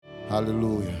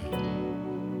Hallelujah.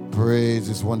 Praise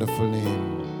his wonderful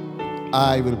name.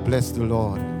 I will bless the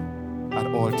Lord at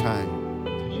all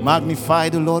times. Magnify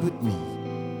the Lord with me.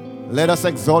 Let us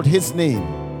exalt his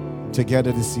name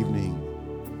together this evening.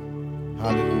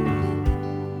 Hallelujah.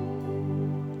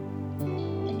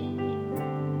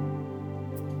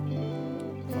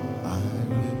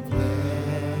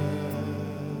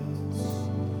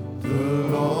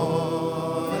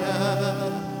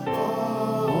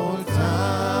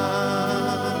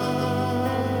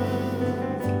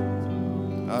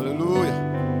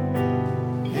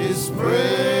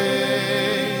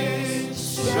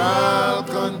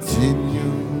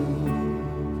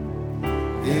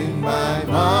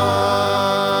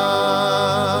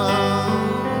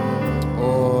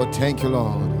 Thank you,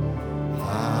 Lord.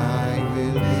 I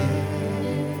will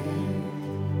make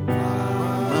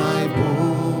my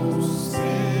boast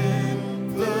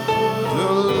in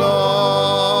the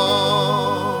Lord.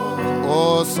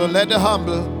 Oh, so let the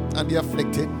humble and the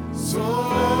afflicted. So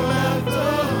let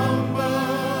the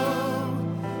humble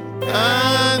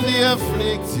and the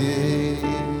afflicted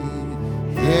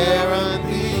hear and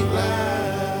be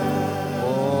glad.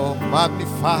 Oh,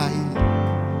 magnify.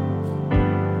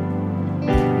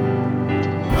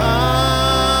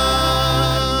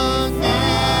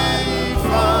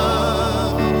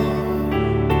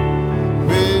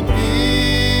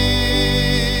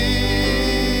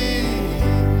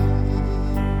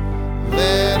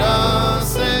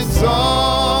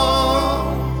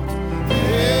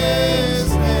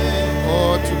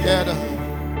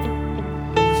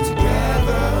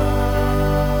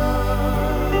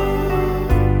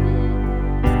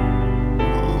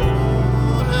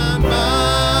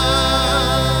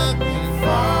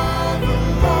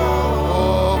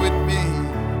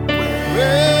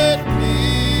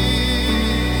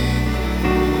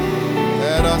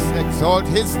 Exalt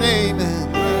his name.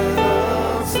 Let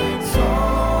us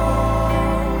exalt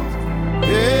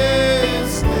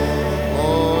his name.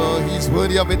 Oh, he's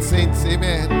worthy of it, saints.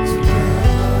 Amen.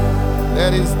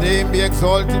 Let his name be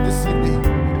exalted this evening.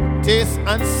 Taste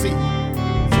and see.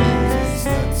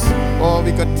 Oh,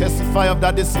 we could testify of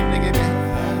that this evening.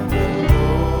 Amen.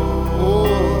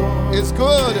 Oh, it's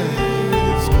good.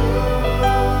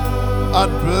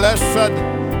 And blessed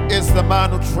is the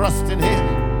man who trusts in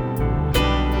him.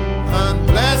 And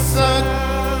blessed,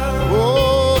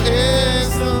 oh, is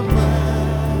the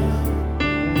man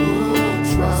who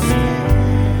trusts in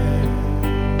him.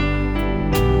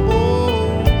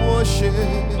 Oh, worship.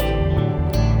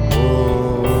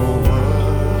 Oh,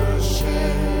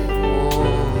 worship. Oh,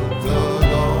 the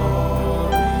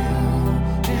Lord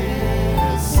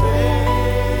is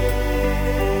saved.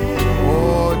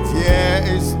 Oh, there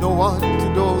is no one to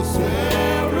those who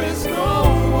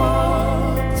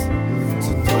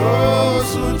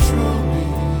those who truly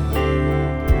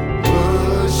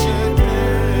worship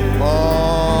him.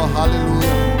 Oh,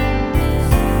 hallelujah.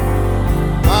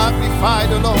 Magnify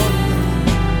the Lord.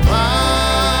 Magnify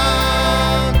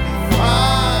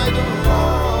the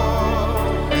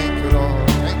Lord. Thank you, Lord.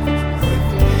 Thank you,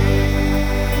 Jesus.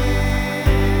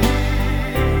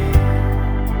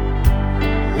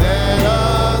 Let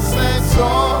us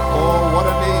exalt. Oh, what a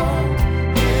name.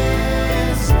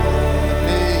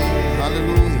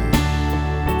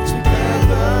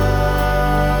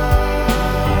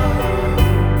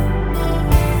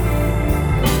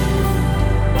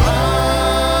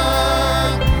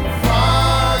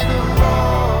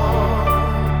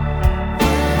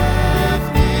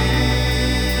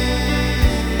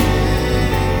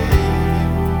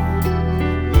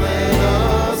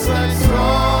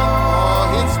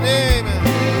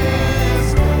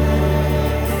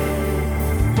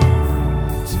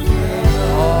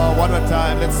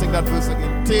 Let's sing that verse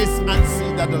again. Taste and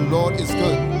see that the Lord is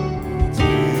good.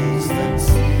 Taste and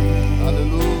see.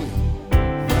 Hallelujah.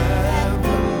 That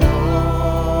the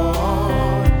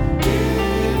Lord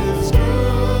is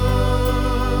good.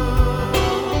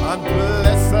 And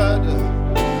blessed,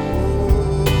 oh,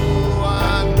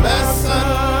 and blessed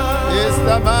is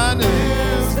the man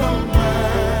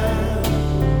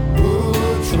who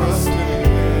trusts in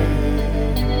him.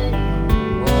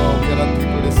 Oh, get up,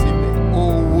 people, this evening.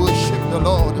 Oh, worship the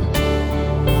Lord.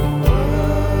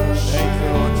 Thank you,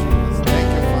 Lord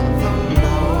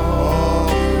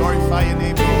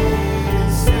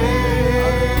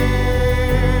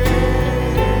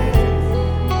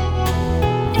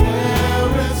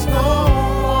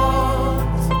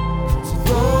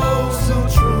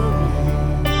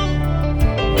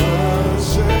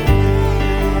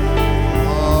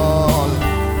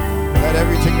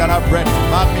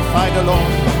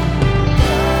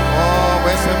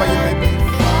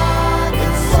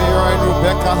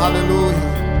Hallelujah,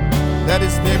 hallelujah. Let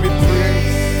his name be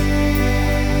praised.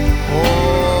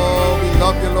 Oh, we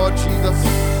love you, Lord Jesus.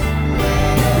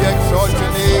 We exalt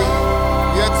your name.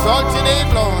 We exalt your name,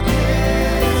 Lord.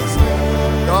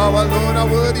 Thou alone are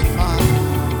worthy, Father.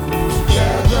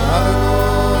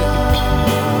 Hallelujah.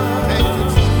 Thank you,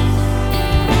 Jesus.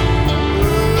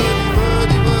 Worthy,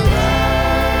 worthy, worthy.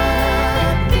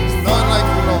 There's none like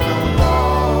you, Lord.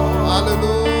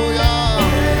 Hallelujah.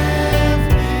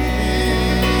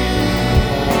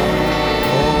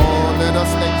 Oh, let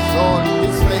us exalt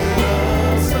his name.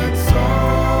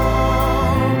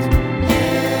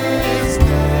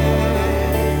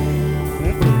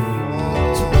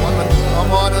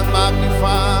 Come on and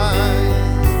magnify.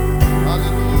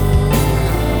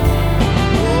 Hallelujah.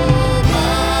 Oh,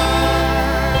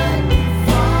 magnify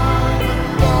the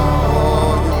Lord.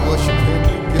 Oh, you worship him.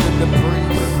 Give him the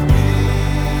praise.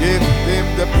 Give him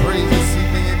the praise this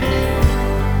evening.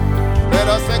 Let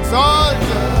us exalt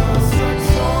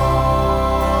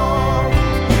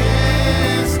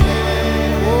his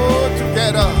name. Oh,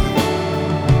 together.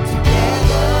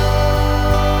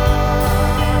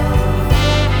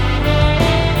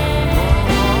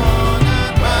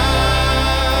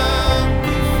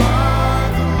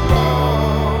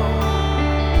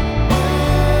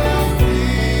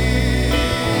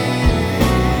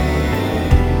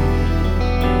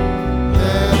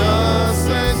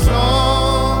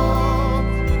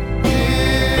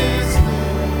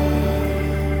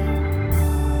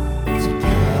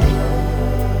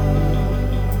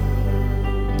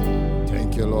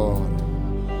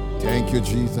 Thank you,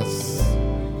 Jesus.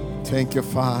 Thank you,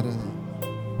 Father.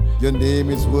 Your name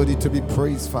is worthy to be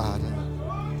praised, Father.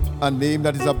 A name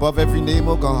that is above every name,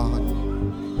 oh God.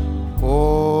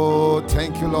 Oh,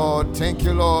 thank you, Lord. Thank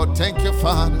you, Lord. Thank you,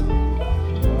 Father.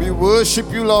 We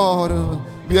worship you, Lord.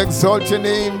 We exalt your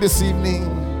name this evening.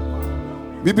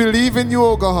 We believe in you,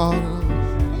 oh God.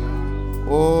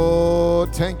 Oh,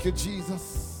 thank you,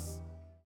 Jesus.